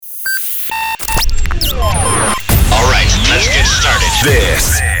Let's get started.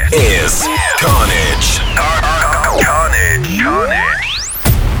 This is Carnage. Carnage.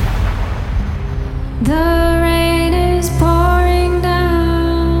 The rain is pouring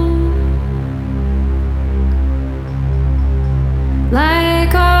down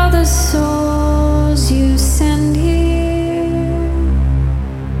like all the souls you send here,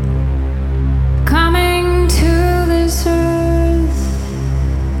 coming to this earth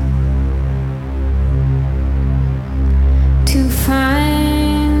to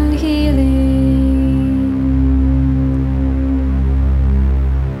find healing.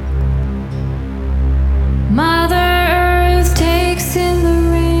 Mother Earth takes in the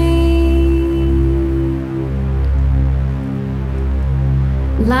rain,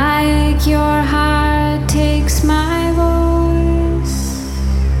 like your heart takes my voice.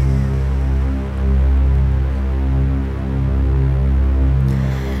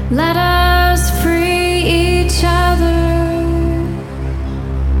 Let us free each other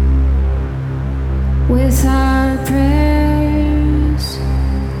with our prayers,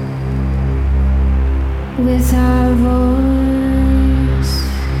 with our voice.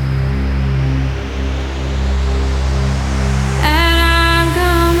 And I'm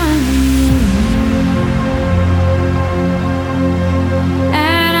coming,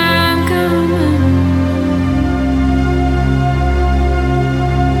 and I'm coming,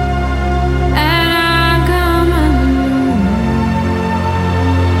 and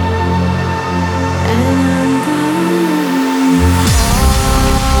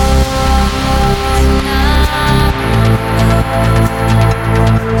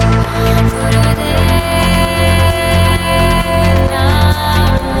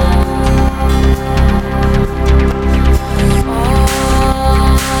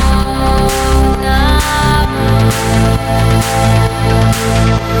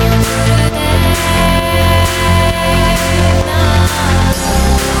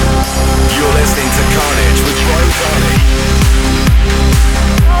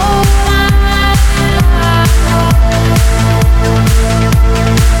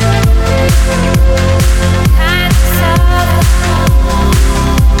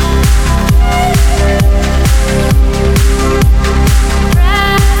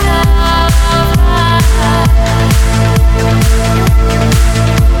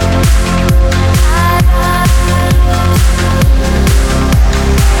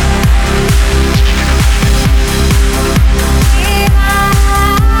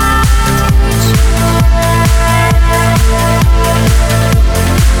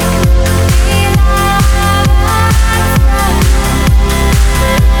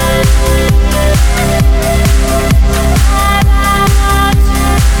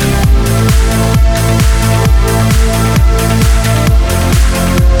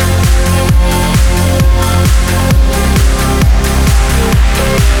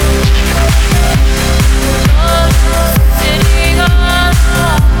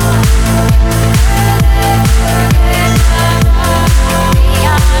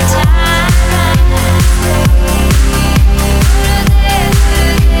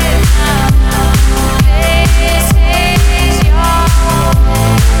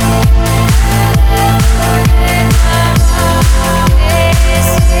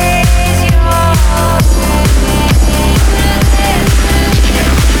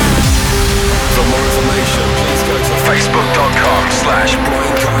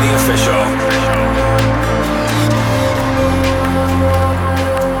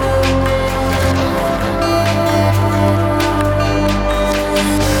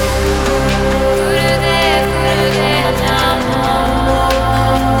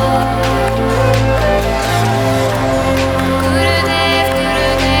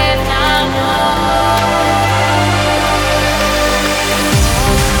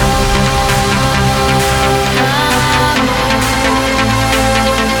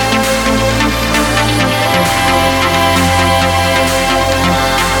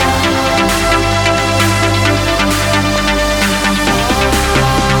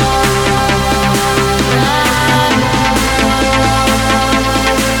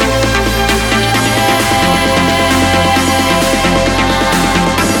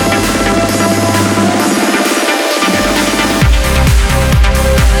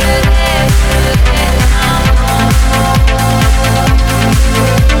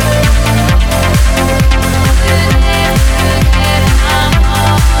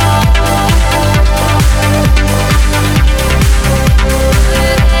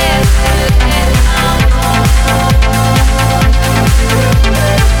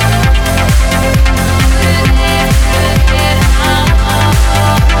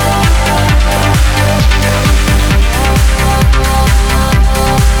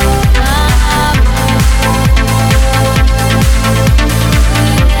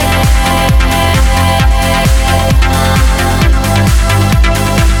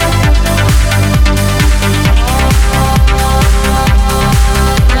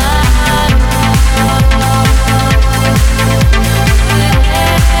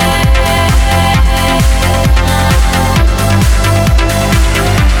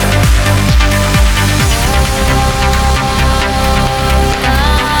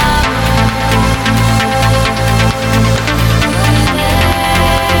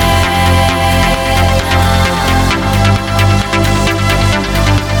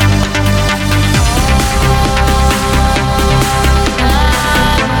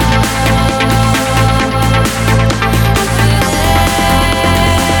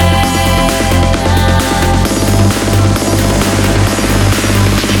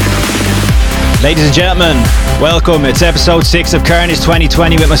Ladies and gentlemen, welcome. It's episode 6 of Carnage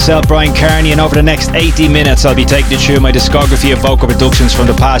 2020 with myself, Brian Kearney, and over the next 80 minutes I'll be taking you through my discography of vocal productions from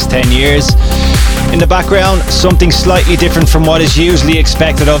the past 10 years. In the background, something slightly different from what is usually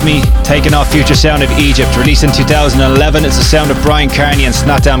expected of me, taking off Future Sound of Egypt, released in 2011. It's the sound of Brian Kearney and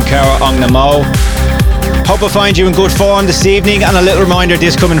Snatam Kaur Ong Namo. Hope I find you in good form this evening, and a little reminder,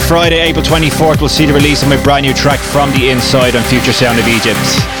 this coming Friday, April 24th, we'll see the release of my brand new track From the Inside on Future Sound of Egypt.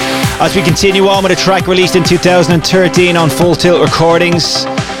 As we continue on with a track released in 2013 on Full Tilt Recordings,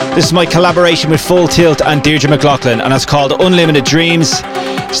 this is my collaboration with Full Tilt and Deirdre McLaughlin, and it's called Unlimited Dreams.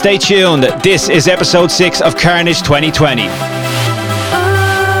 Stay tuned, this is episode 6 of Carnage 2020.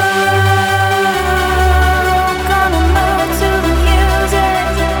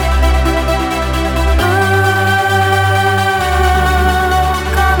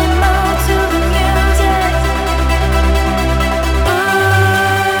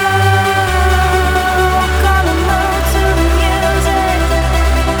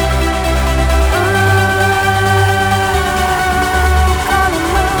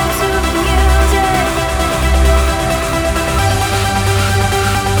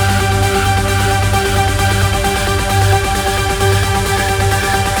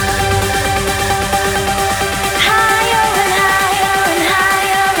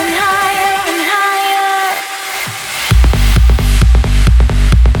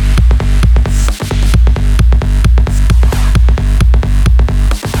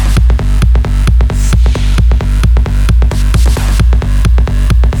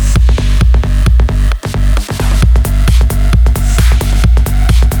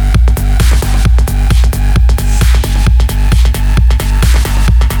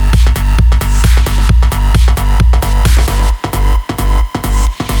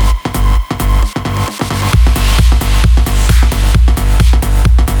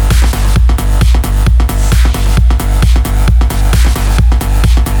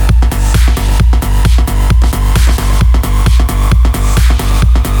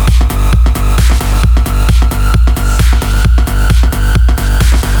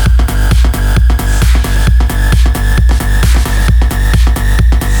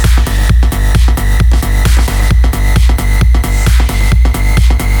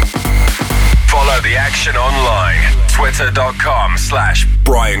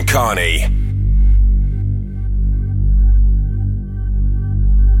 Brian Kearney.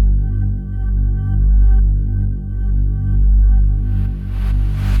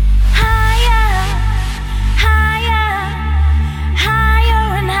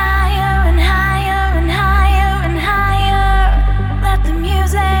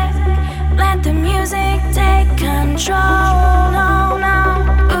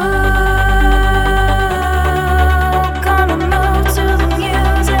 Gonna move to the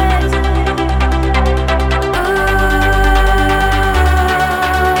music.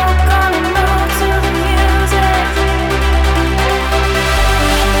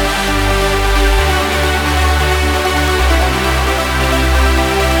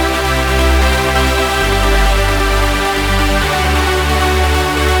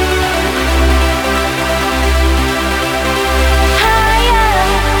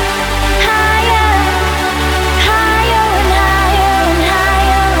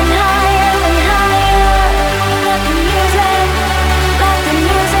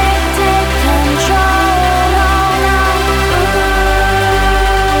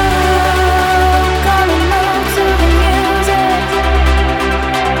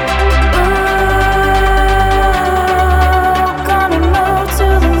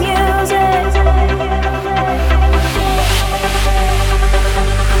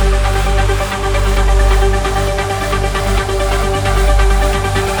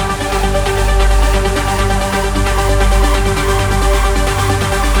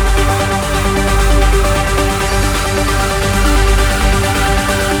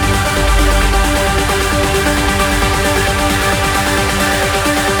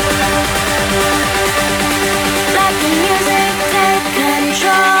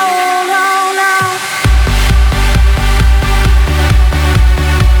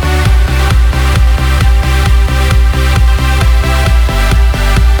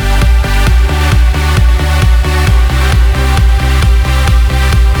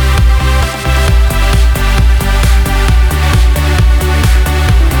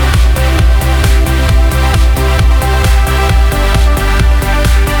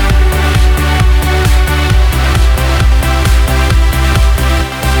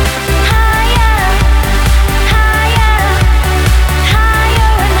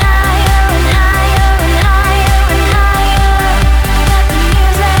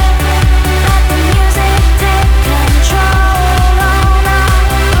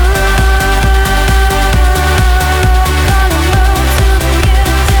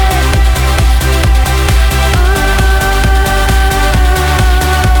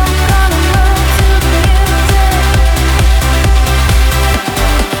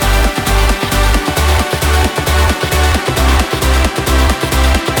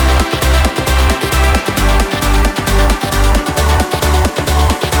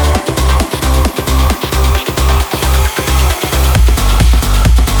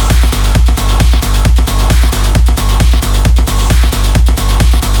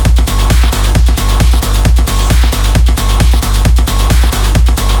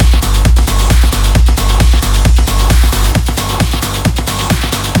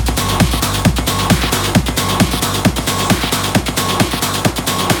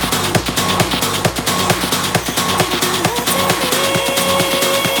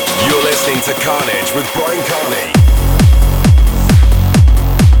 listening to Carnage with Brian Carney.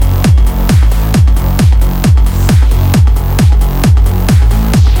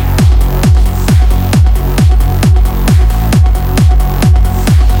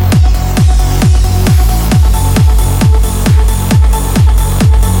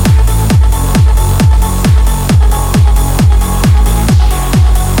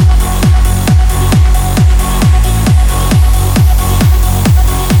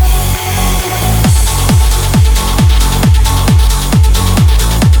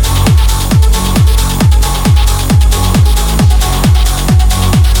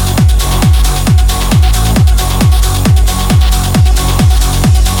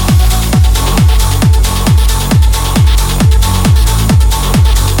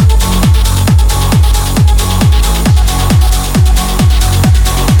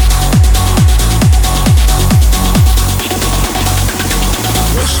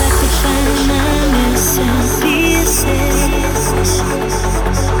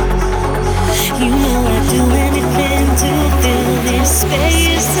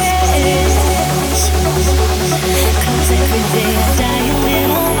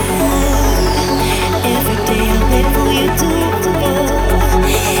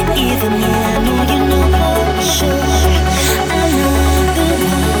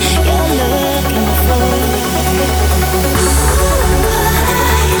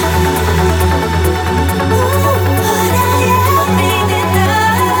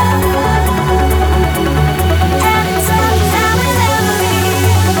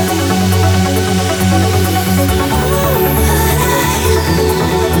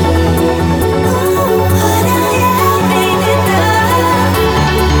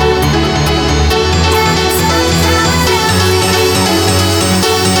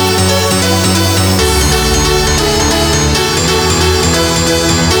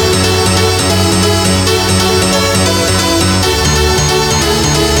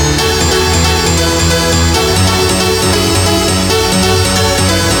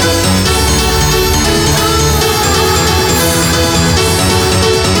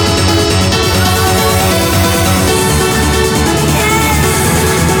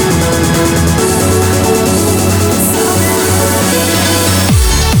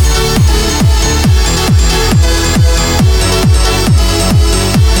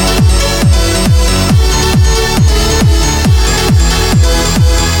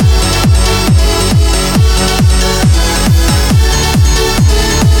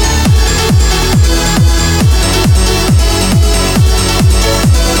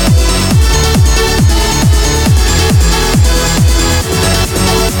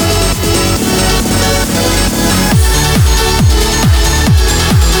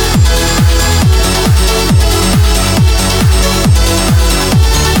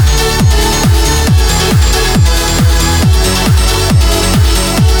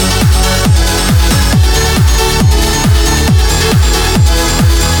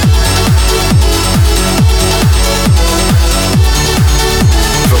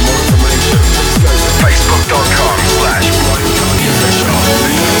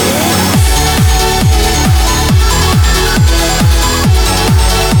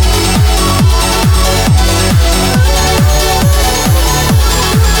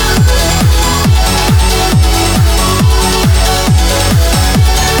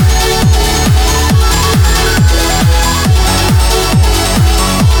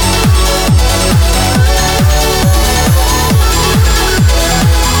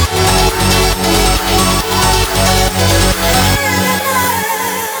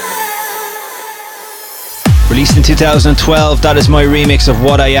 Released in 2012, that is my remix of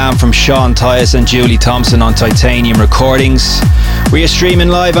What I Am from Sean Tyas and Julie Thompson on Titanium Recordings. We are streaming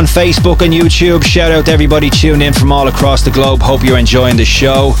live on Facebook and YouTube. Shout out to everybody tuned in from all across the globe. Hope you're enjoying the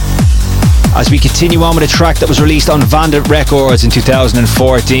show. As we continue on with a track that was released on Vandit Records in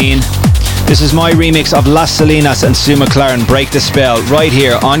 2014. This is my remix of Las Salinas and Sue McLaren, Break the Spell, right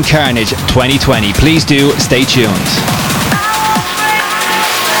here on Carnage 2020. Please do stay tuned.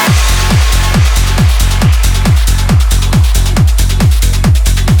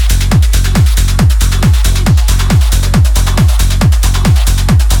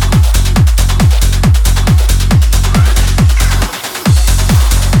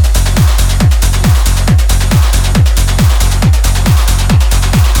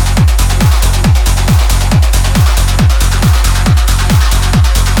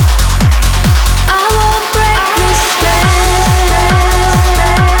 I won't break this spell.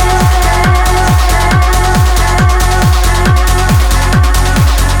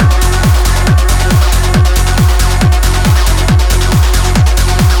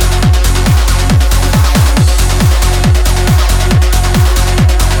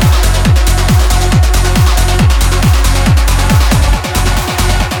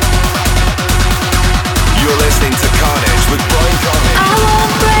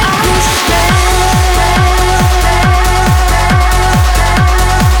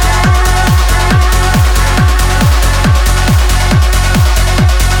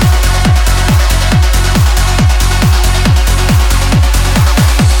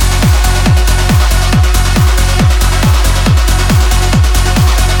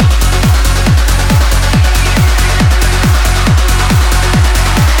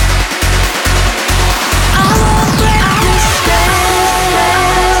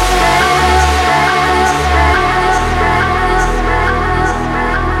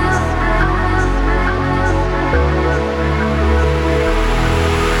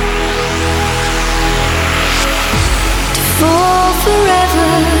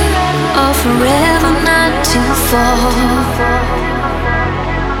 forever not to fall,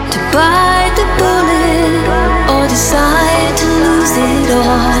 to bite the bullet or decide to lose it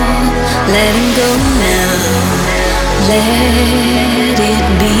all. Let him go now, let it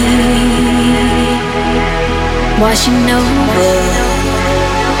be, washing over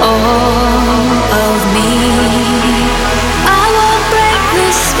all of me. I won't break the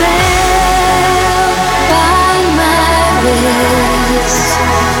spell by my wrist.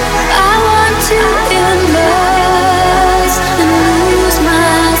 I want to immerse and lose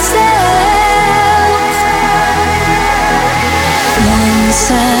myself. Once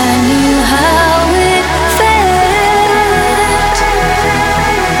I knew how it felt,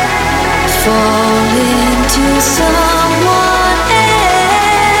 fall into someone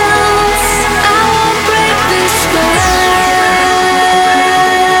else. I won't break the spell.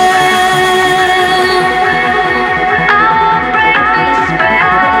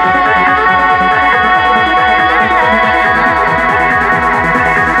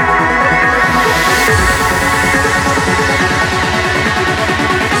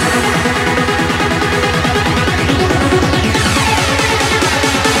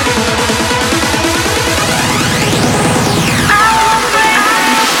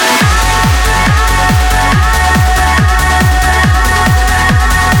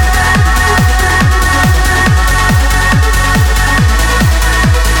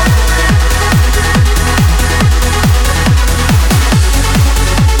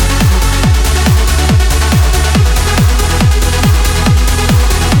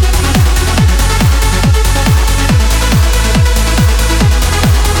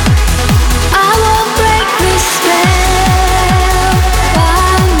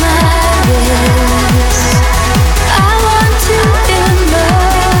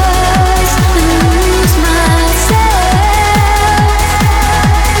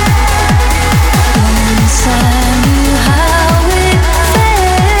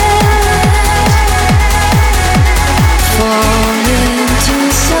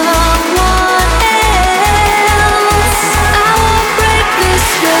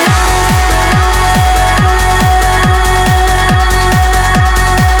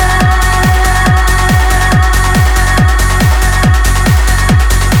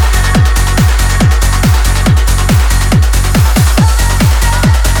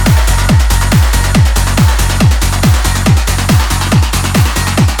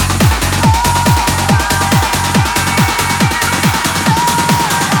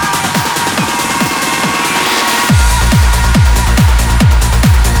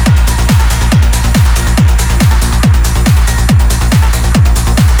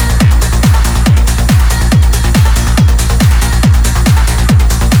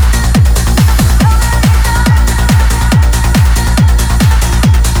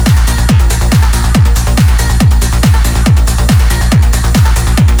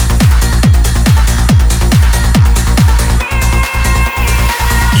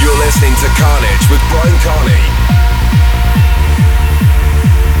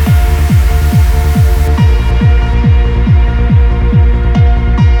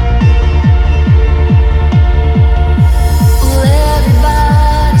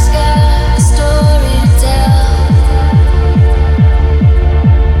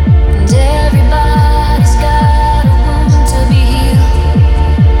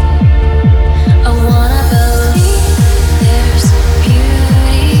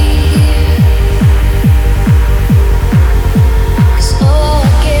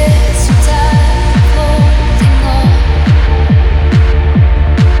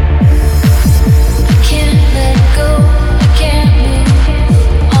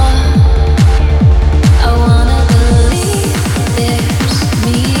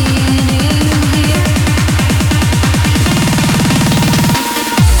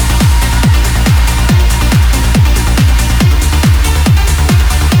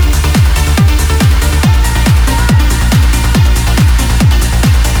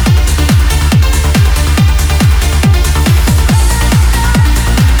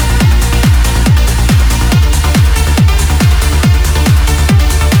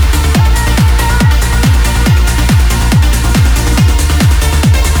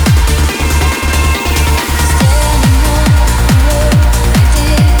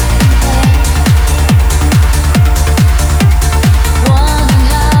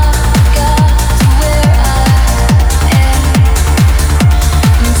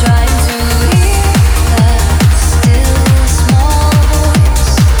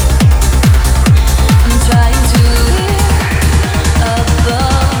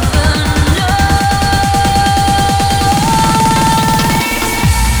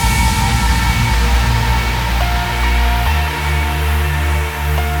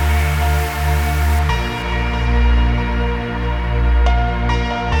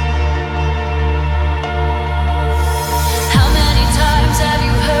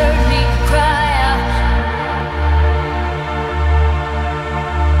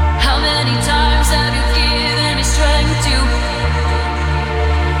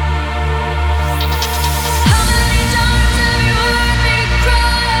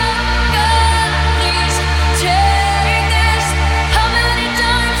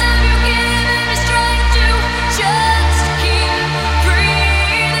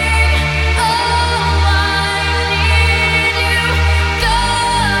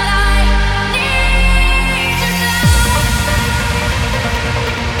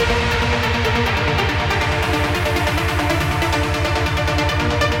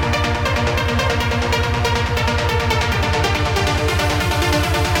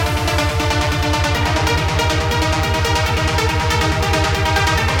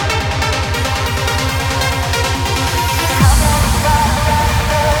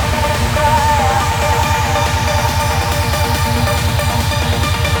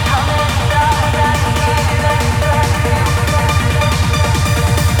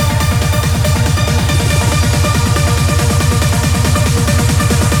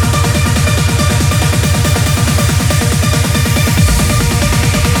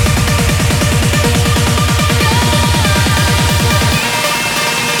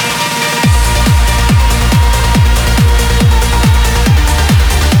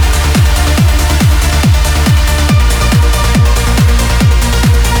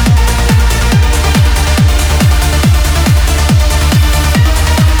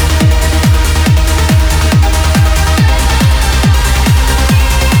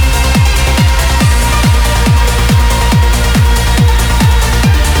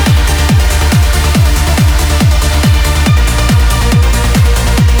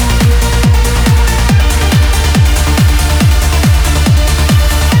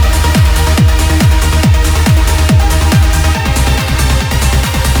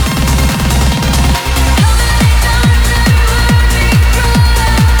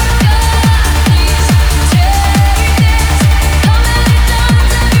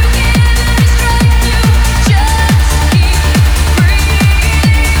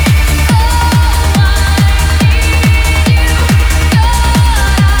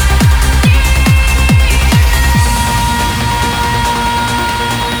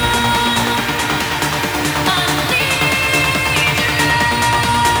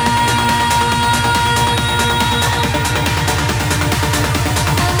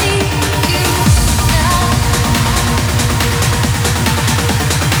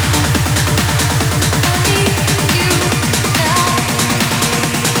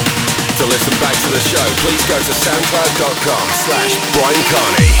 to listen back to the show, please go to soundcloud.com/Brian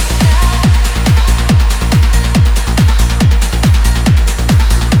Carney.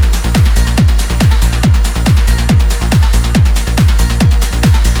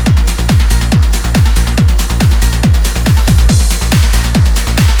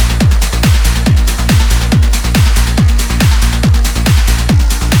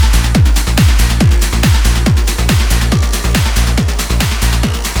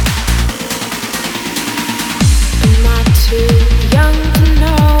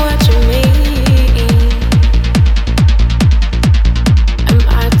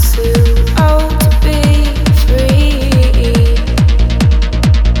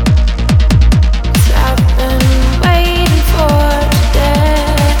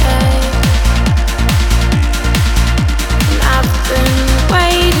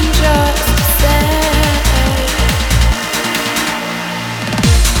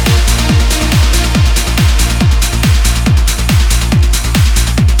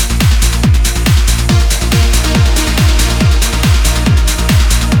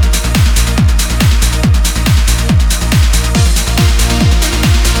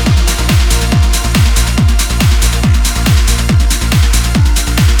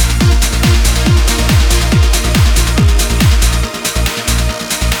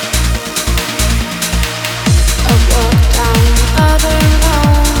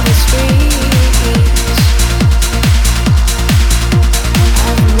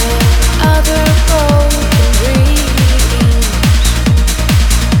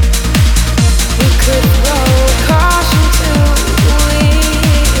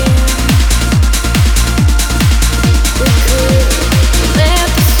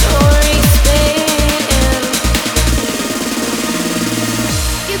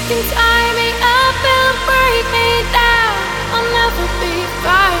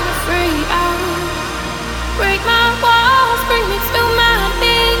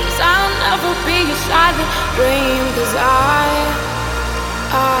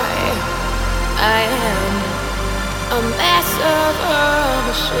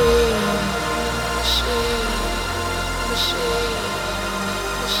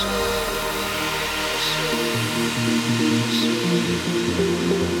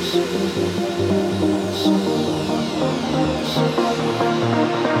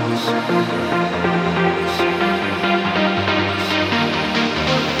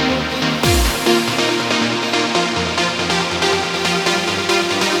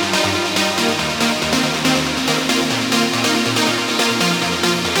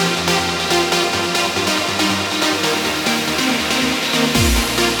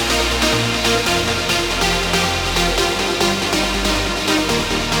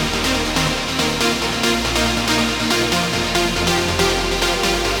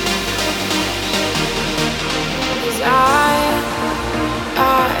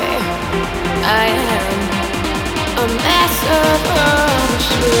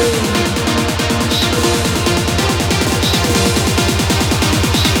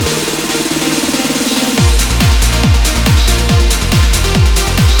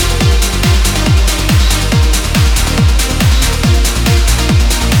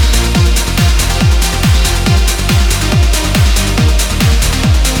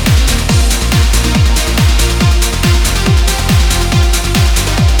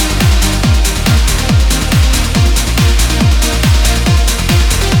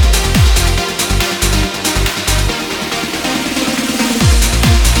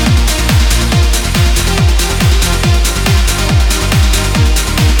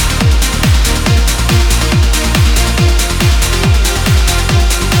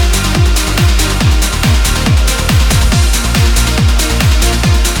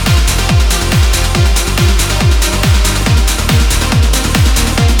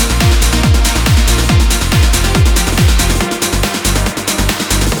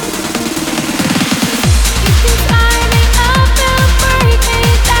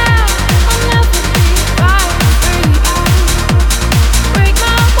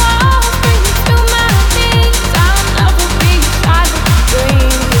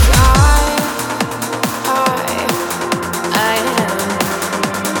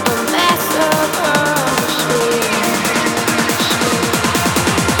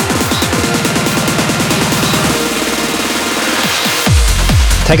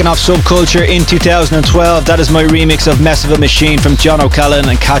 Taking off Subculture in 2012, that is my remix of Mess of a Machine from John O'Callaghan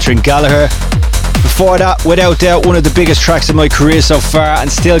and Catherine Gallagher. Before that, without doubt, one of the biggest tracks of my career so far and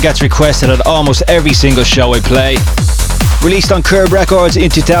still gets requested at almost every single show I play. Released on Curb Records in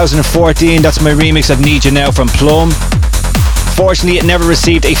 2014, that's my remix of Need You Now from Plum. Unfortunately, it never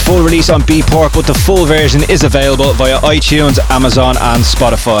received a full release on Beatport, but the full version is available via iTunes, Amazon and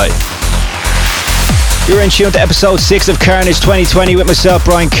Spotify. You're in tune to episode 6 of Carnage 2020 with myself,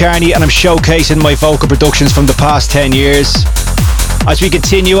 Brian Kearney, and I'm showcasing my vocal productions from the past 10 years. As we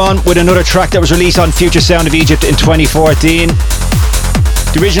continue on with another track that was released on Future Sound of Egypt in 2014.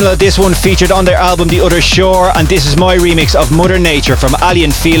 The original of this one featured on their album The Other Shore, and this is my remix of Mother Nature from Ali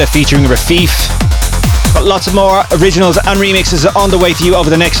and Fila featuring Rafif. Got lots of more originals and remixes on the way for you over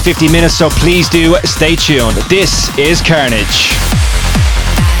the next 50 minutes, so please do stay tuned. This is Carnage.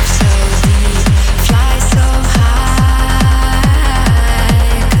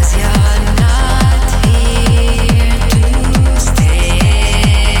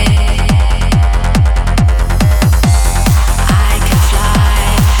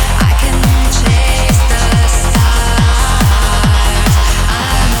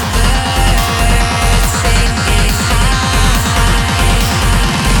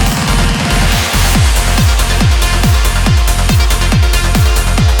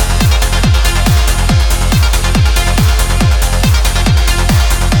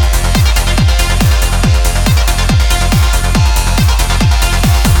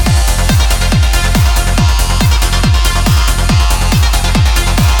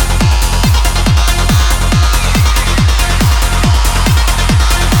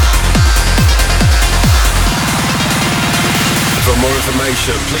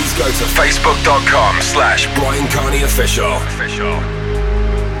 Please go to facebook.com/Brian Kearney Official.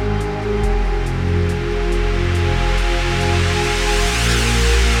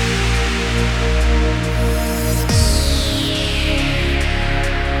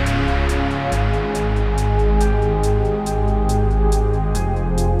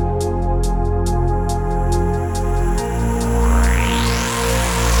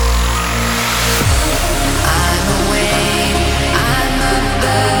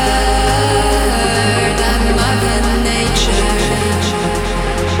 I'm Mother Nature.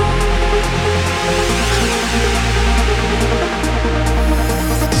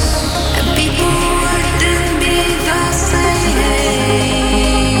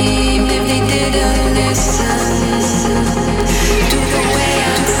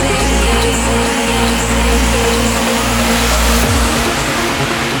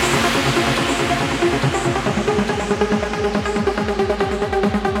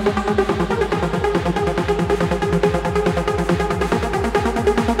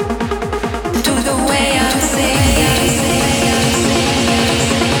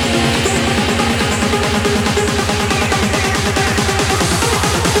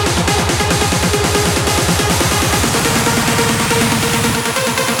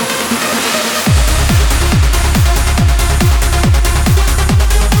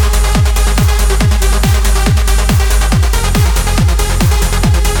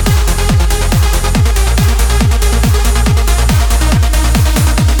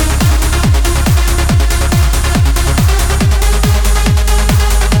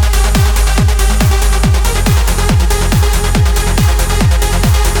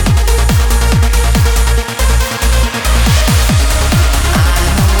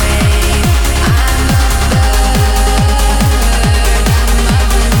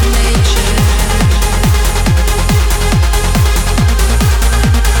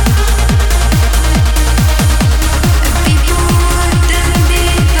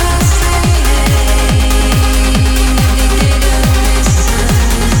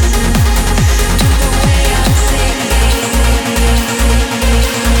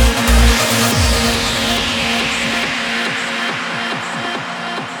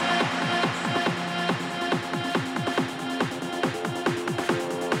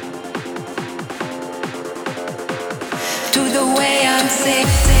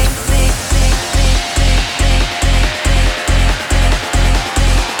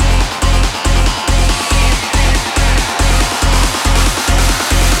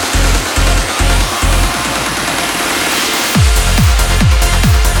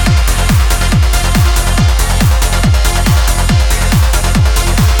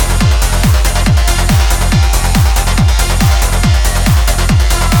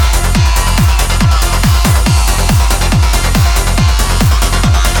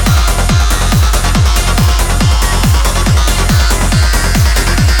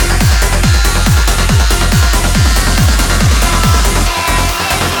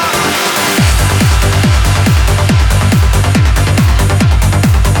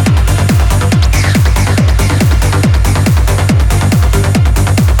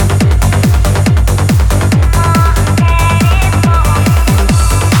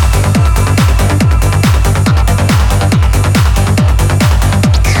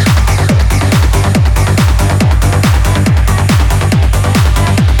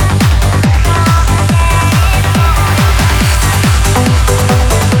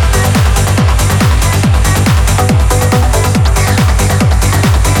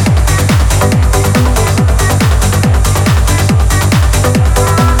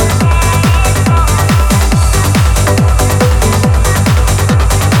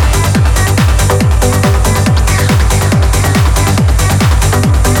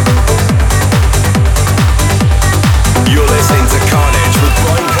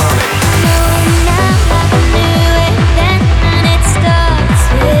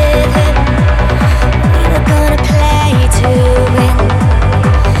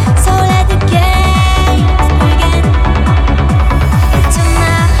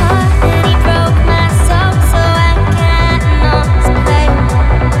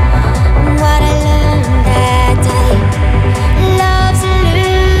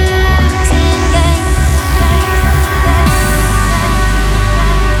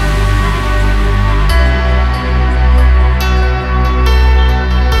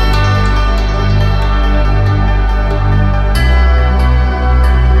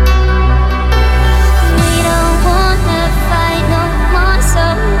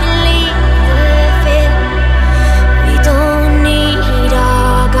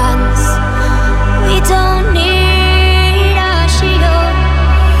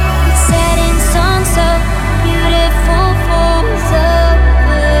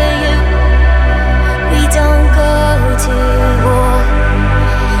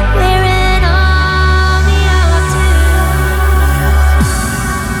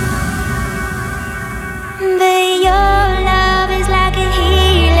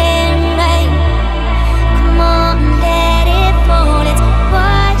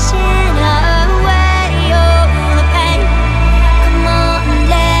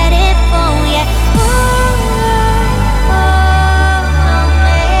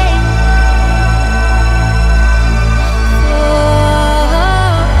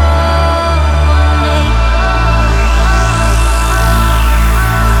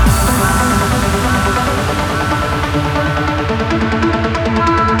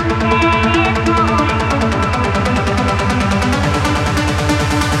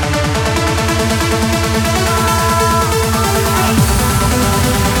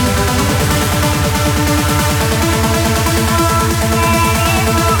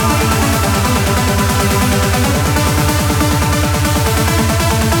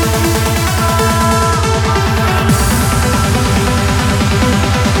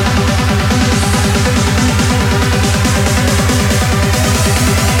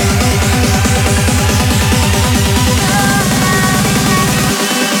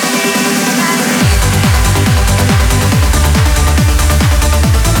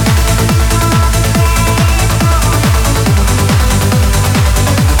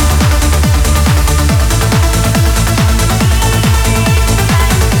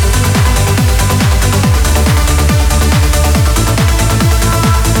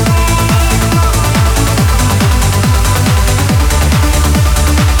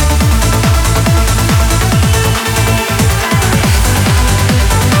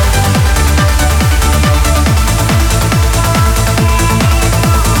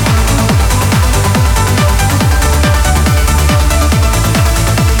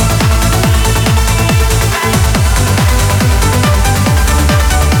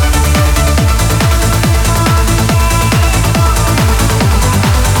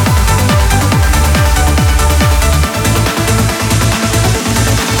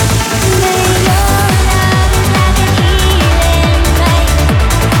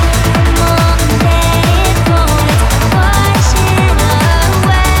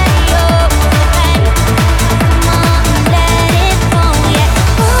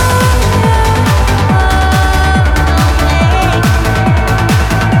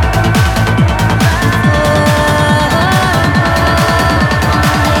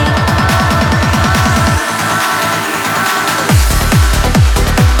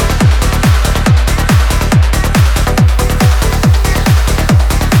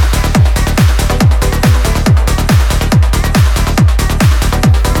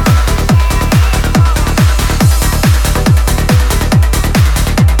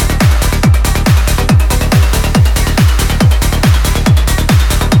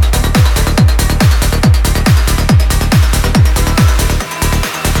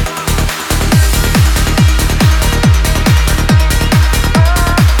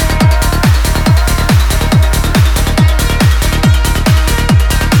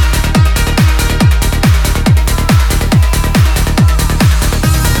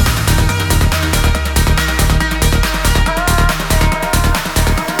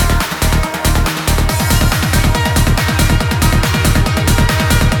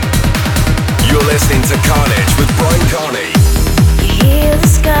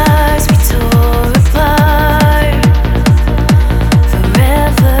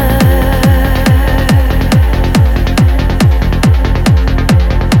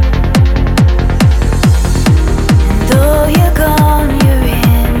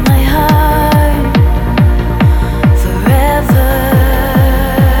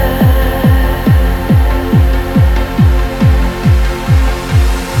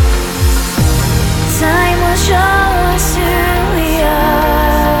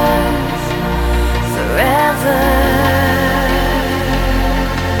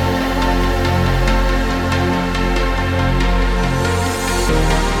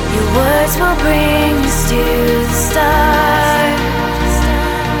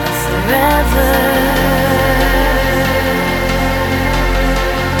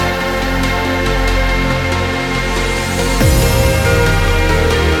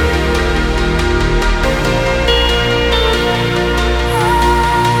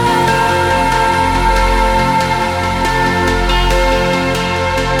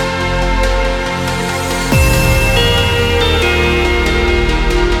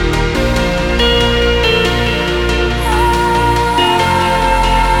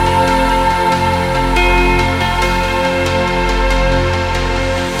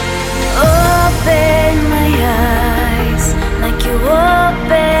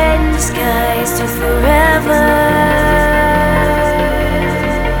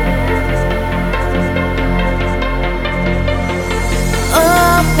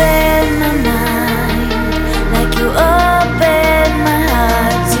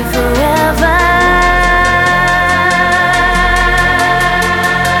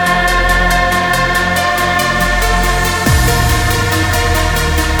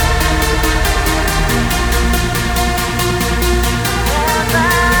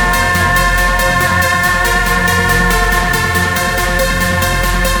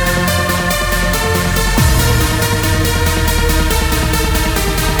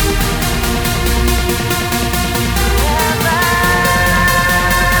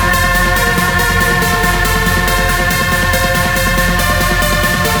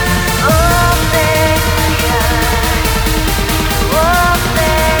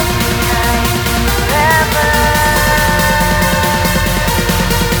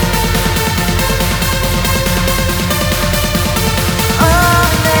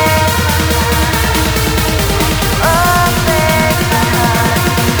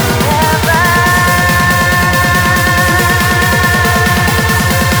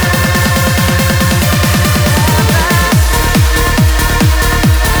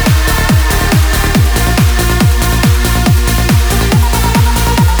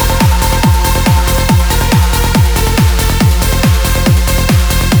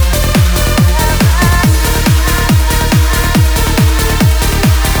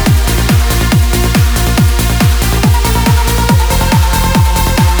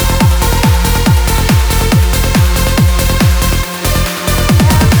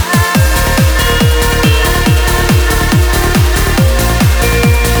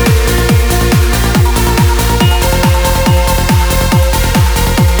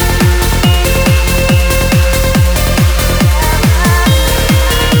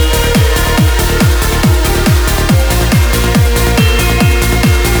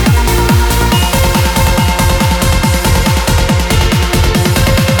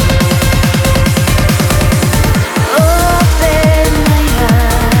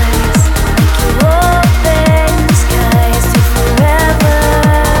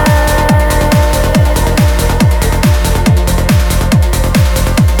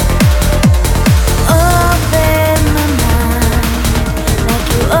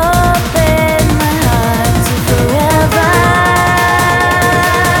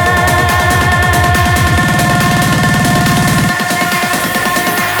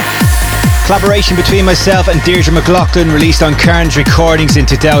 Collaboration between myself and Deirdre McLaughlin, released on Carnage Recordings in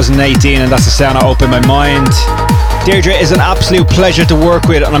 2018, and that's the sound that opened my mind. Deirdre is an absolute pleasure to work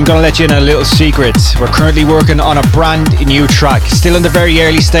with, and I'm going to let you in a little secret. We're currently working on a brand new track, still in the very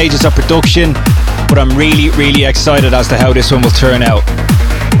early stages of production, but I'm really excited as to how this one will turn out.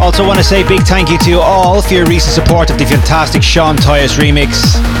 Also want to say big thank you to you all for your recent support of the fantastic Sean Tyas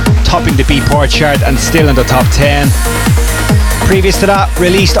remix, topping the Beatport chart and still in the top 10. Previous to that,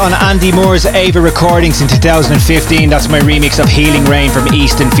 released on Andy Moore's Ava Recordings in 2015, that's my remix of Healing Rain from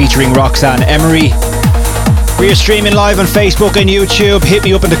Easton featuring Roxanne Emery. We are streaming live on Facebook and YouTube. Hit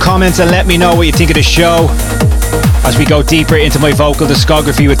me up in the comments and let me know what you think of the show as we go deeper into my vocal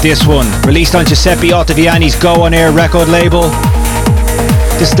discography with this one, released on Giuseppe Ottaviani's Go On Air record label.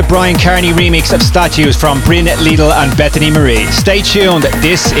 This is the Brian Carney remix of Statues from Bryn Lidl and Bethany Marie. Stay tuned,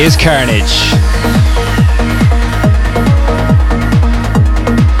 this is Carnage.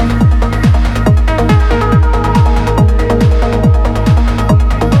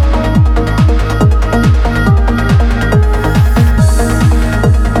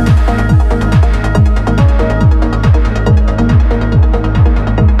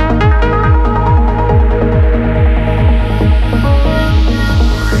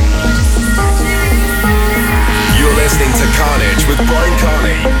 With Brian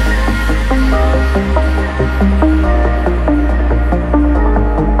Carney.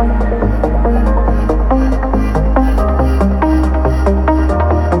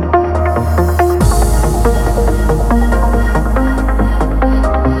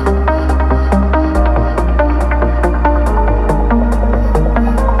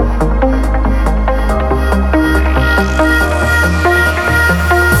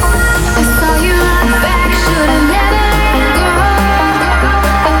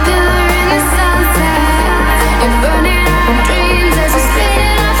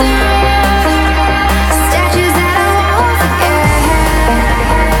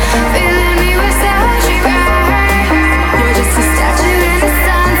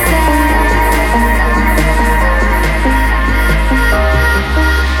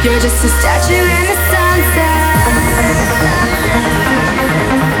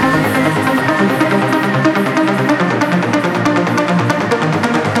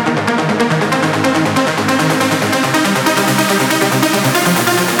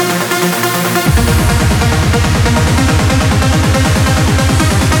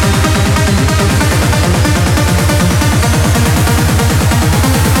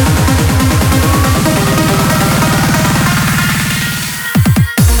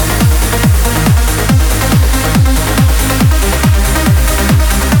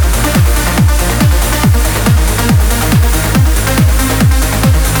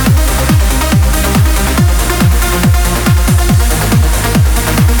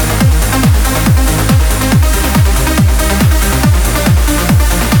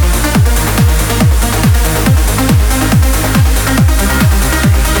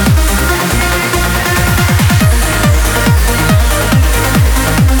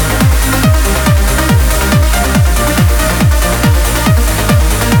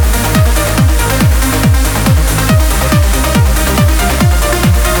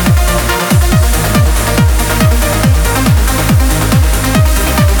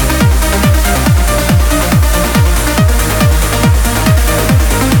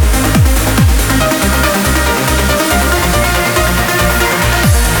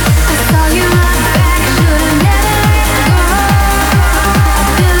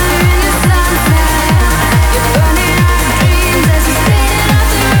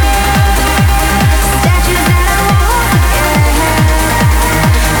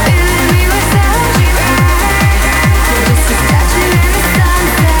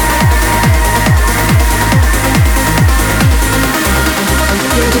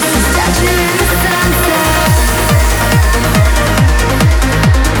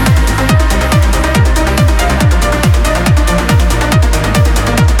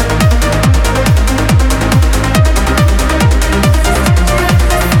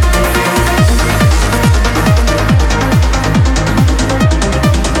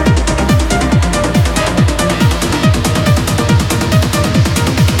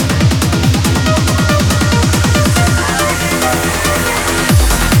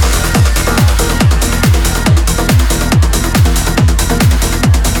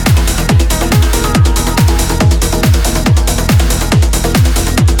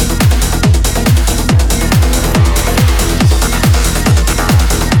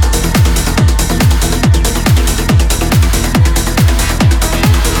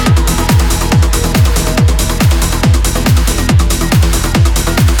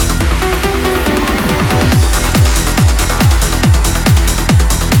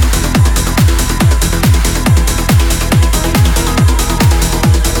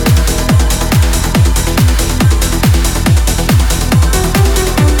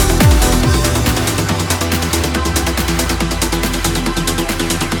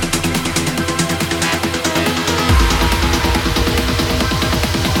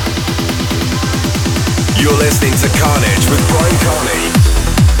 You're listening to Carnage with Brian Carney.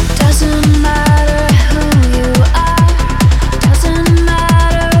 Doesn't matter who you are, doesn't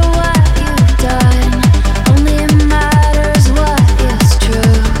matter what you've done, only matters what is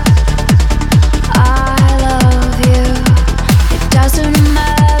true. I love you. It doesn't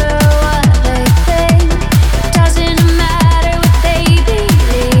matter what they think, doesn't matter what they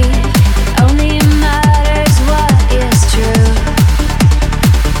believe, it only matters what is true.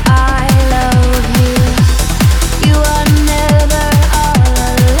 I love you. You are never all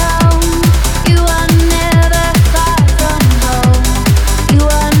alone. You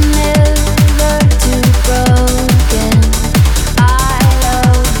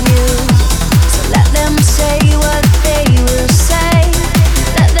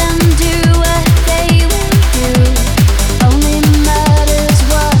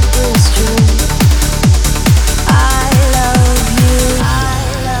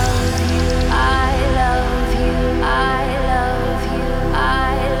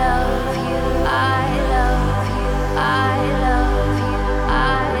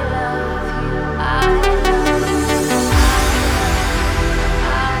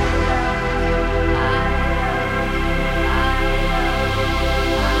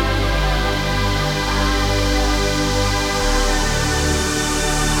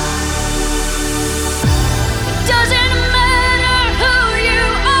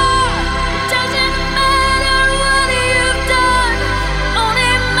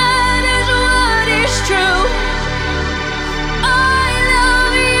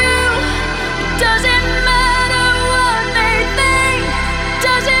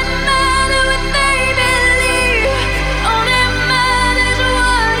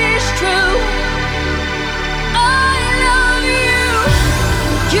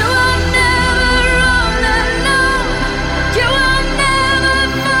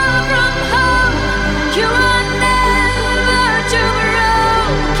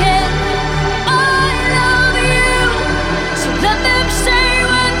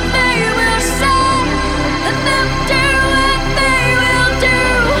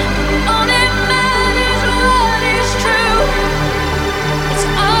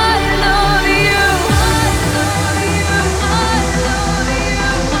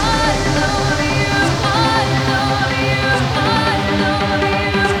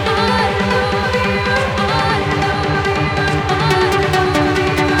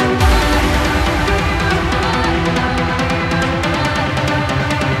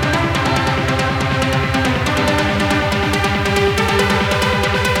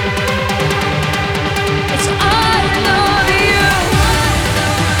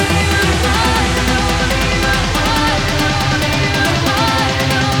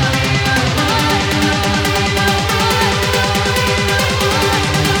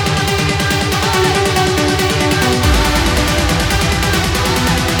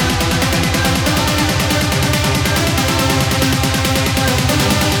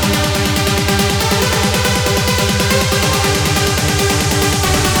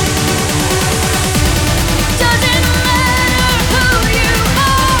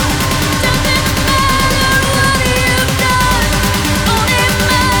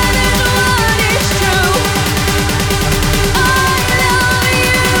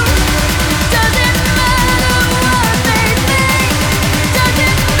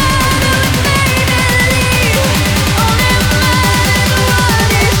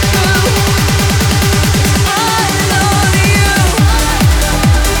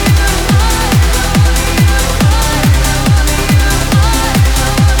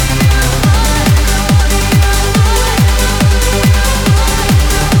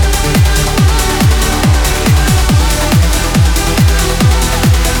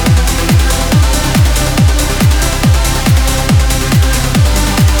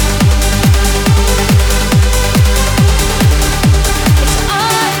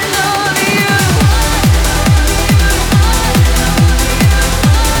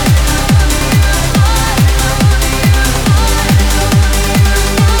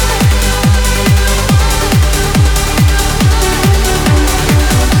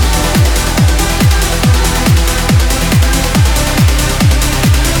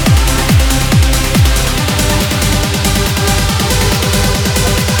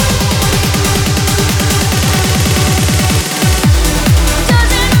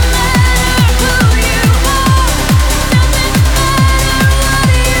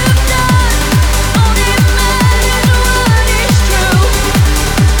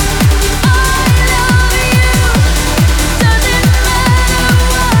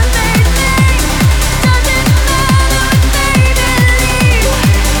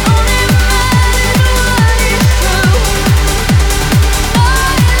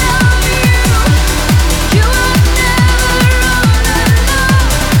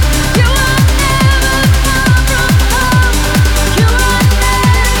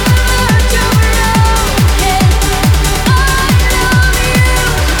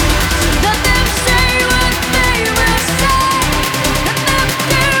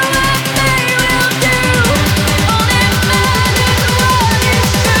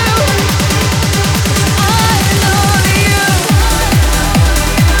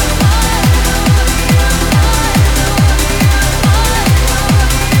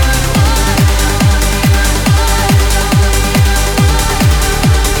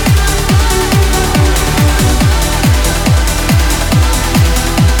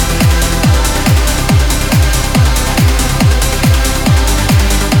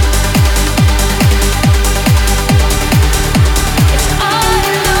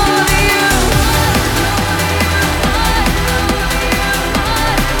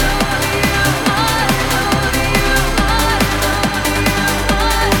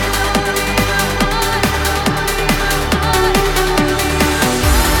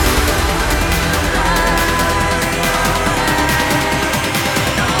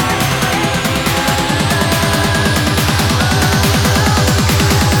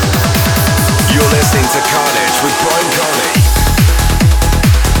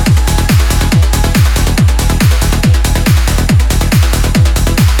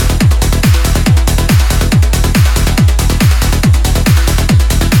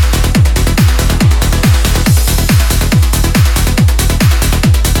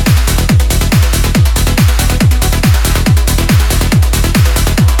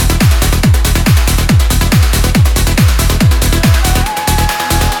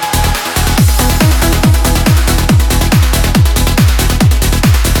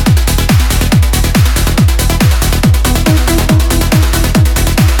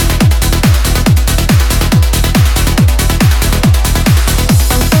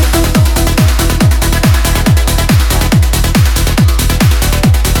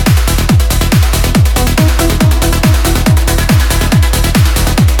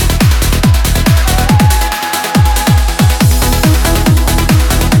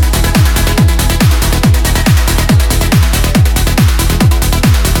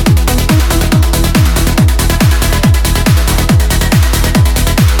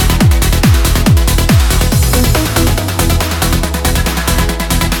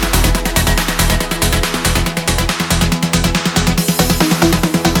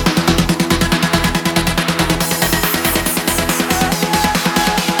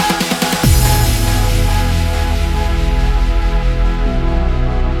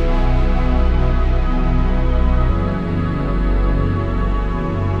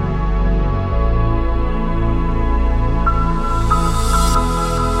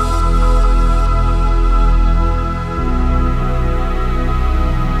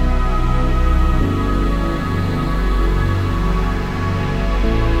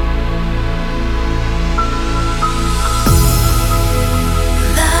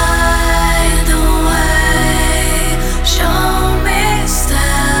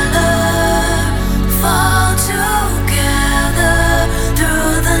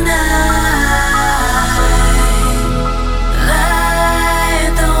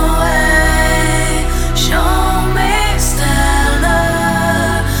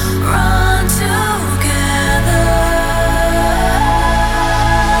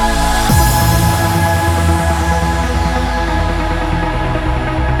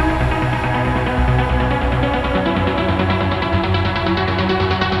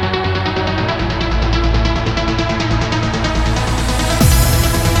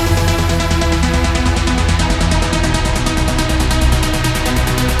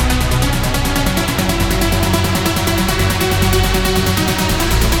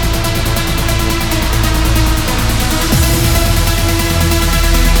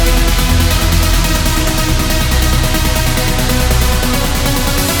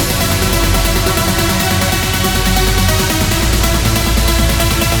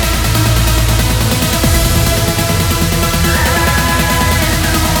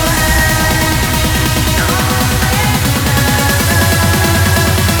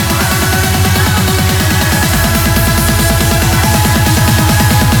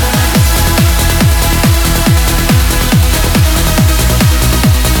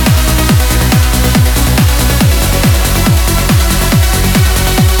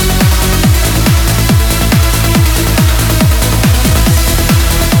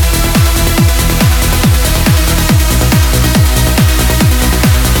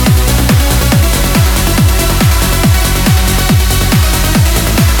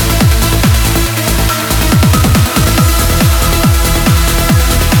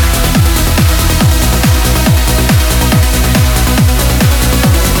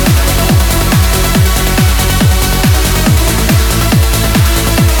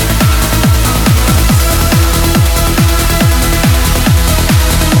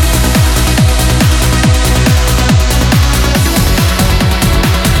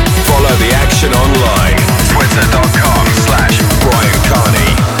conversation online. Twitter.com/Brian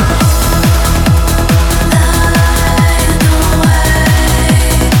Carney.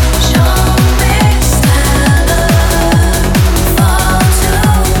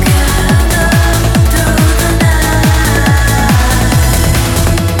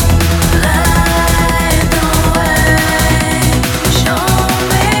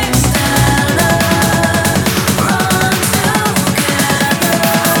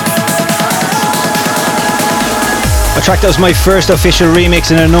 A track that was my first official remix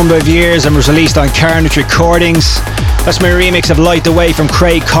in a number of years and was released on Carnage Recordings. That's my remix of Light the Way from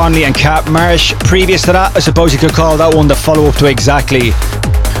Craig Conley and Cat Marsh. Previous to that, I suppose you could call that one the follow-up to Exactly.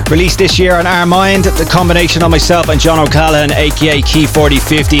 Released this year on Our Mind, the combination of myself and John O'Callaghan, aka Key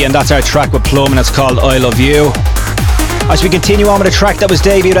 4050, and that's our track with Plum, and it's called I Love You. As we continue on with a track that was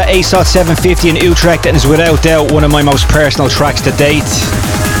debuted at ASOT 750 in Utrecht and is without doubt one of my most personal tracks to date.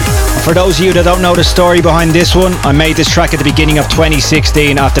 For those of you that don't know the story behind this one, I made this track at the beginning of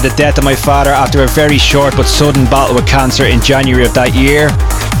 2016 after the death of my father after a very short but sudden battle with cancer in January of that year.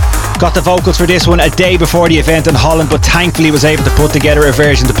 Got the vocals for this one a day before the event in Holland, but thankfully was able to put together a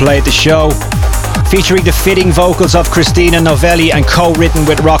version to play at the show. Featuring the fitting vocals of Christina Novelli and co-written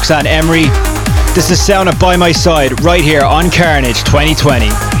with Roxanne Emery. This is the sound of By My Side right here on Carnage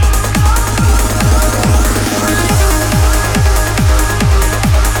 2020.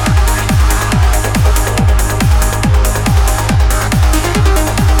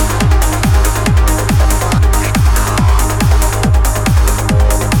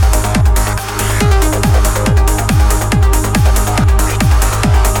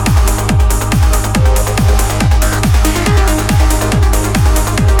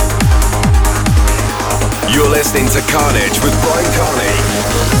 Listening to Carnage with Brian Carney.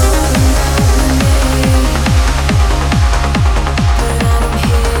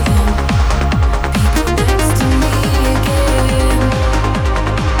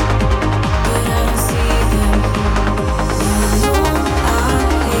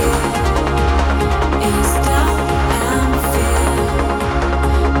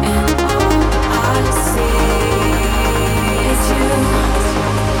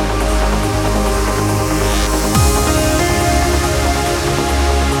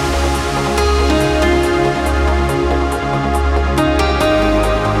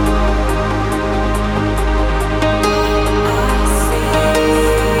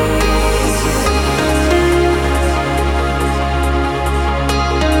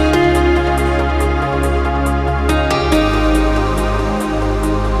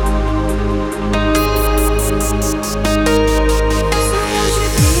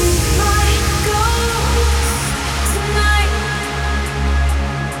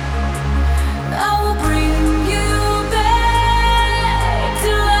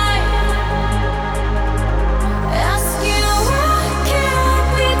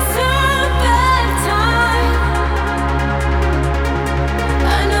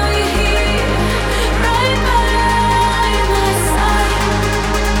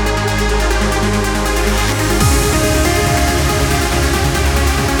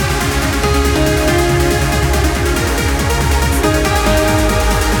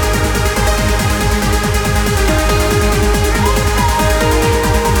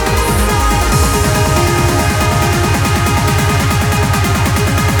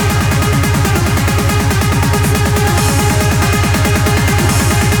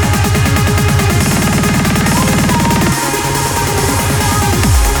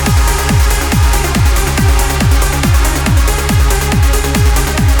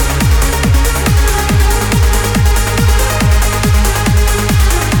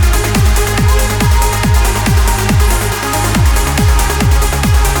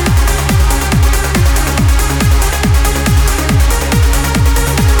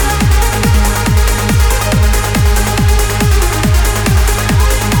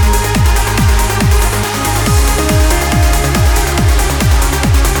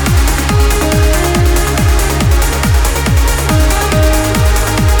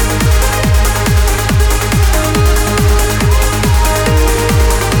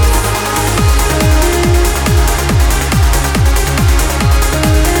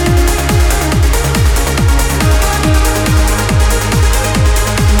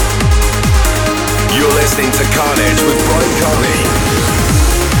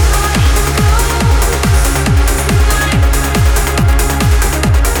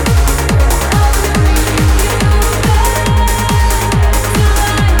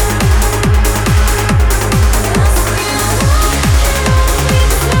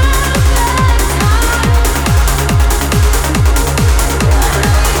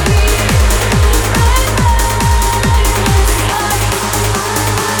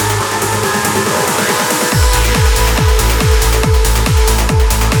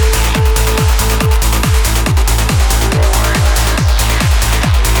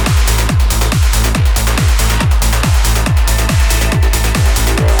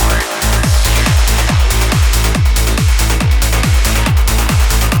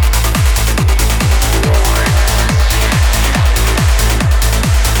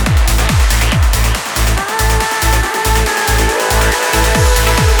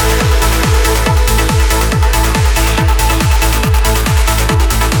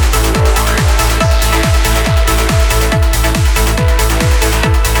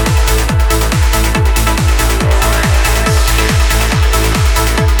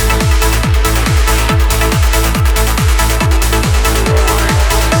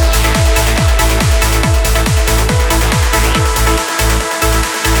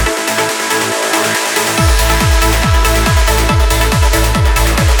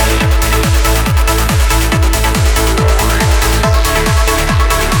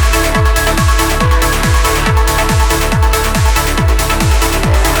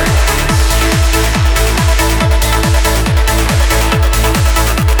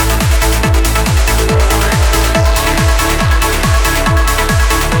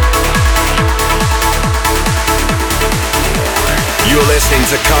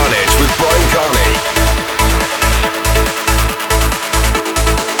 to Carnage with Brian Carney.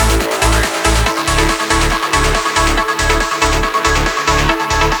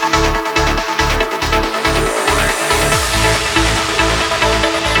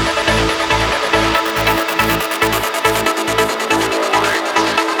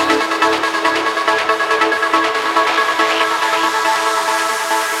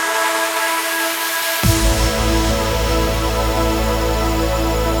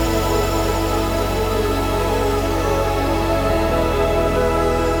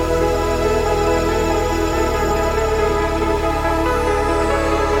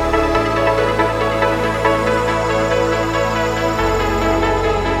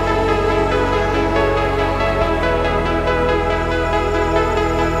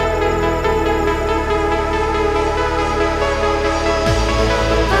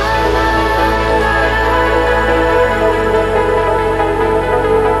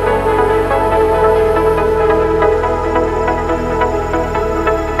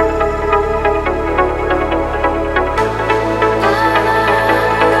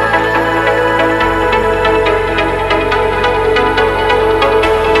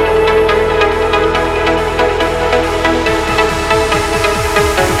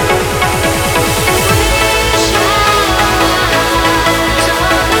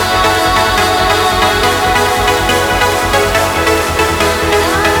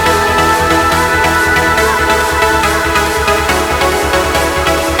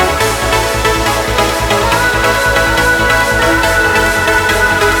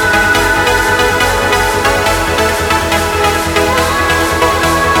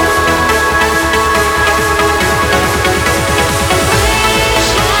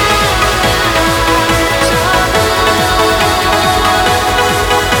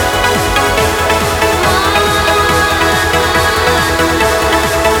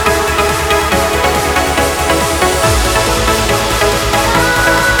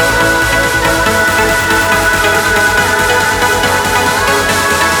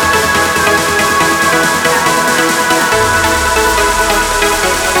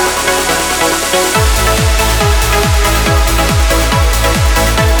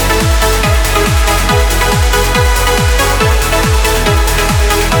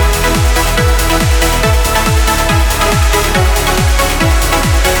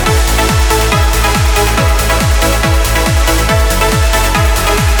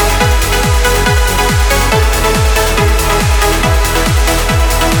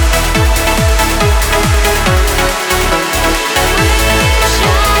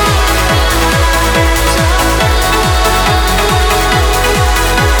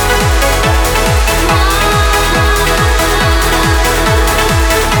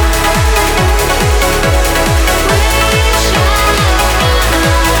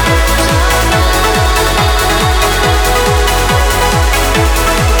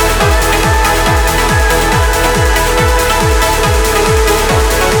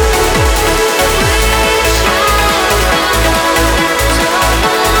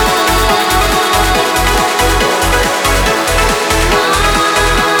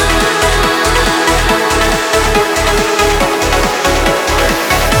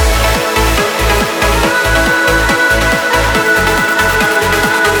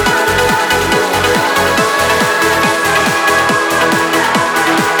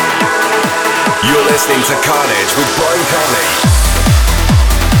 listening to Carnage with Brian Carney.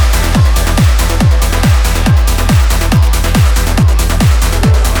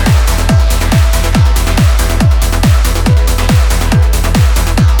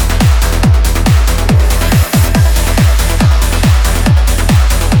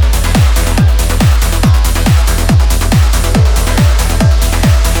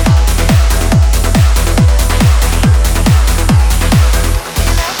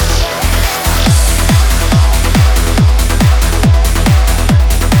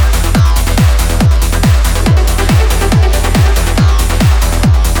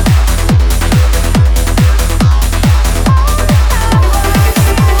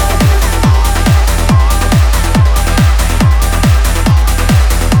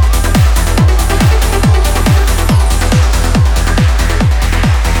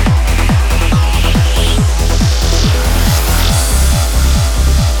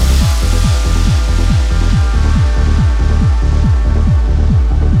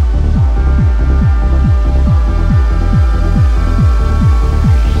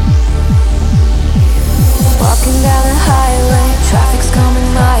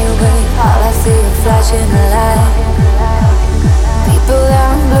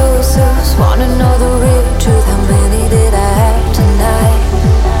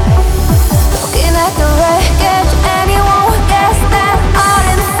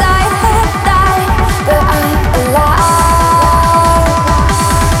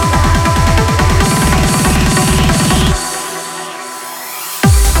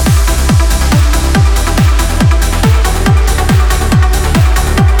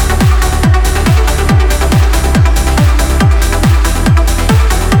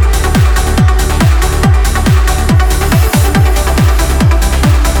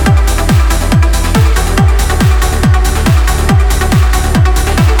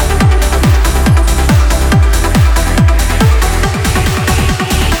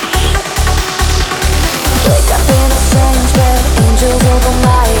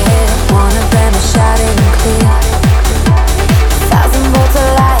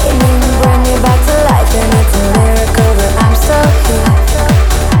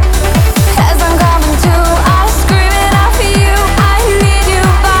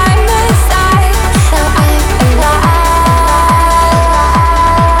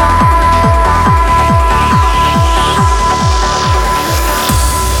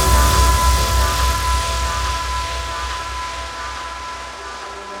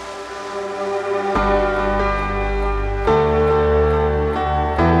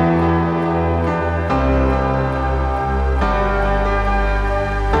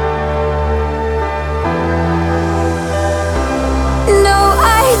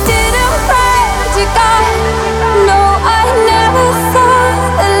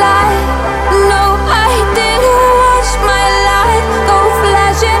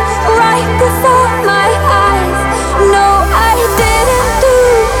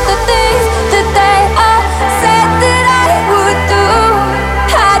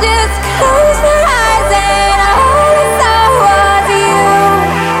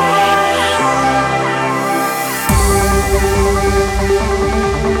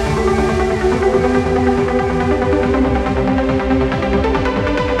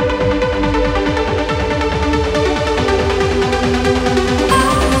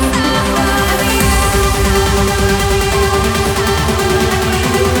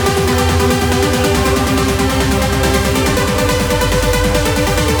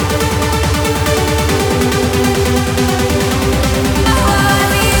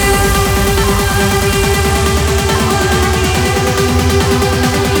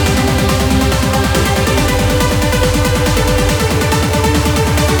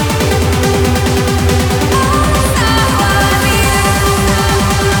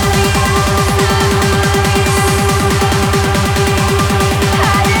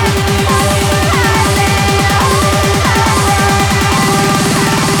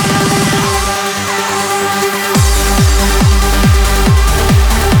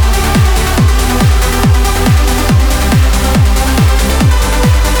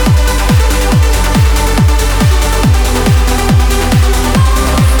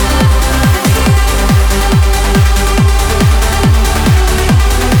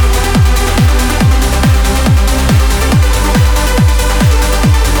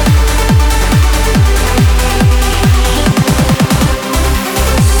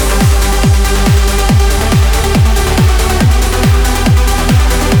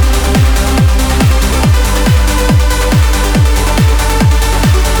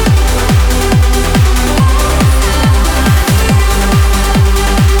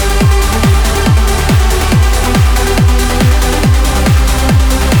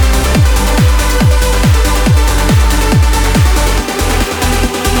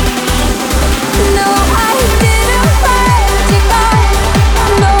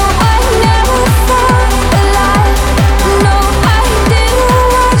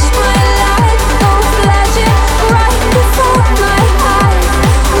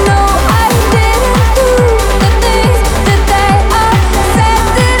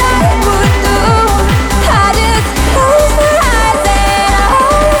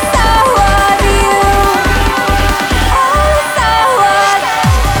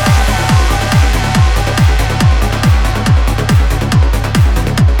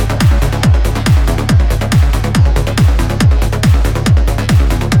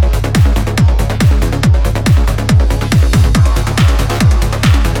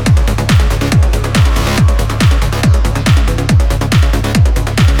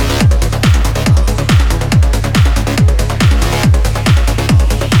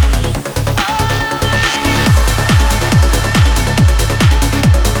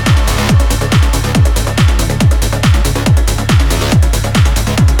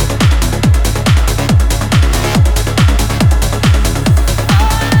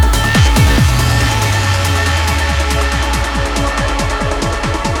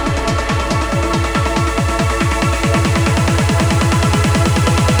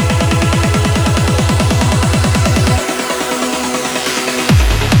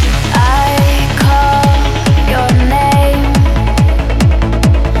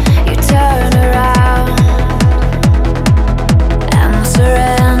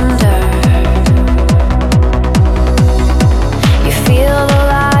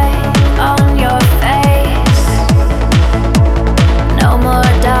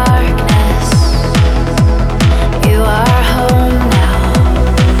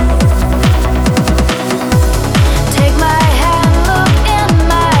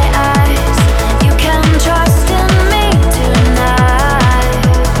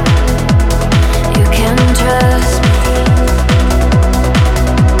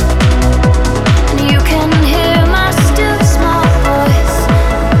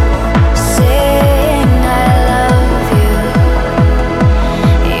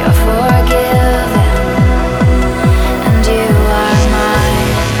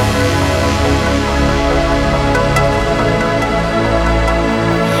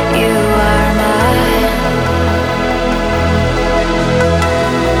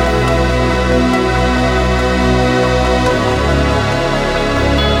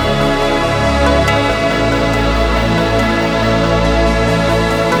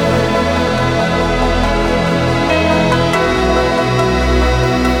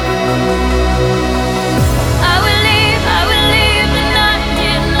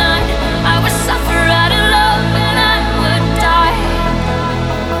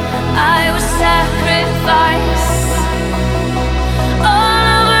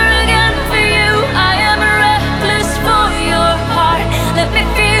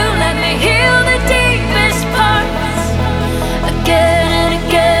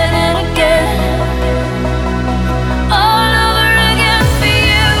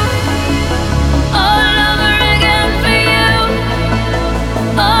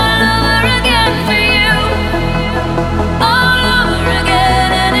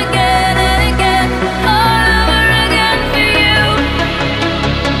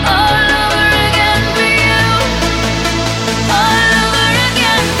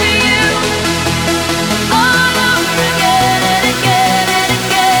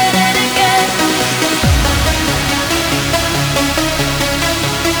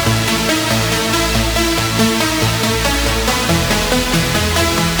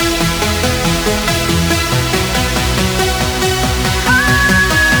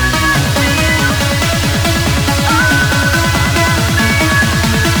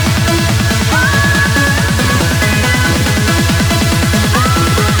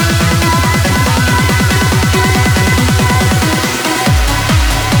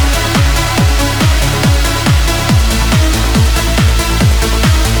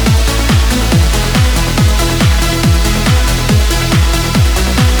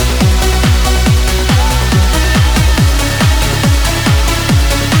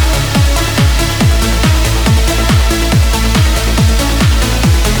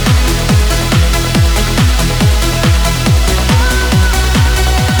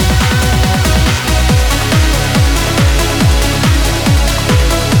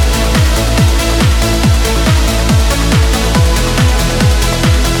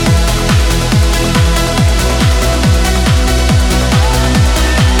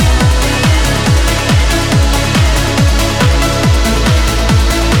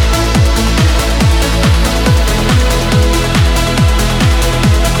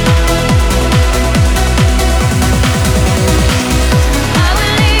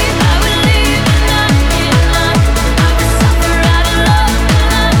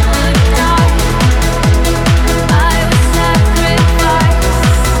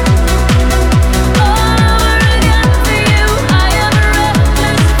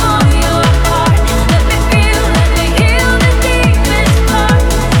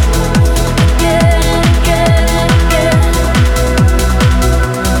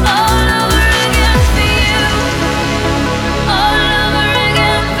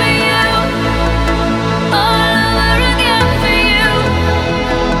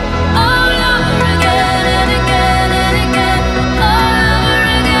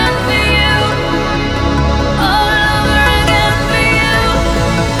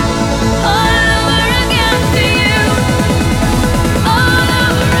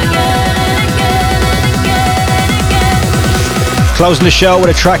 Closing the show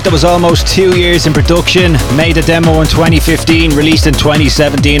with a track that was almost 2 years in production. Made a demo in 2015, released in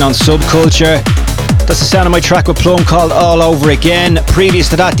 2017 on Subculture. That's the sound of my track with Plum called All Over Again. Previous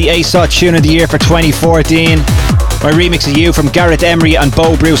to that, the ASOT Tune of the Year for 2014. My remix of You from Gareth Emery and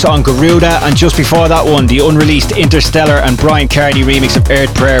Bo Bruce on Garuda. And just before that one, the unreleased Interstellar and Brian Carney remix of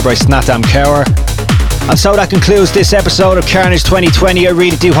Earth Prayer by Snatam Kaur. And so that concludes this episode of Carnage 2020. I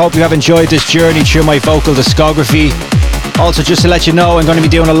really do hope you have enjoyed this journey through my vocal discography. Also, just to let you know, I'm going to be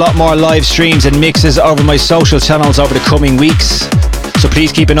doing a lot more live streams and mixes over my social channels over the coming weeks. So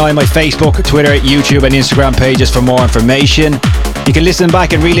please keep an eye on my Facebook, Twitter, YouTube and Instagram pages for more information. You can listen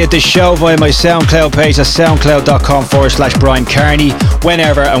back and relive this show via my SoundCloud page at soundcloud.com/Brian Carney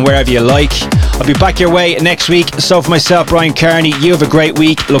whenever and wherever you like. I'll be back your way next week. So for myself, Brian Carney, you have a great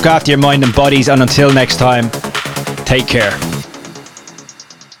week. Look after your mind and bodies, and until next time, take care.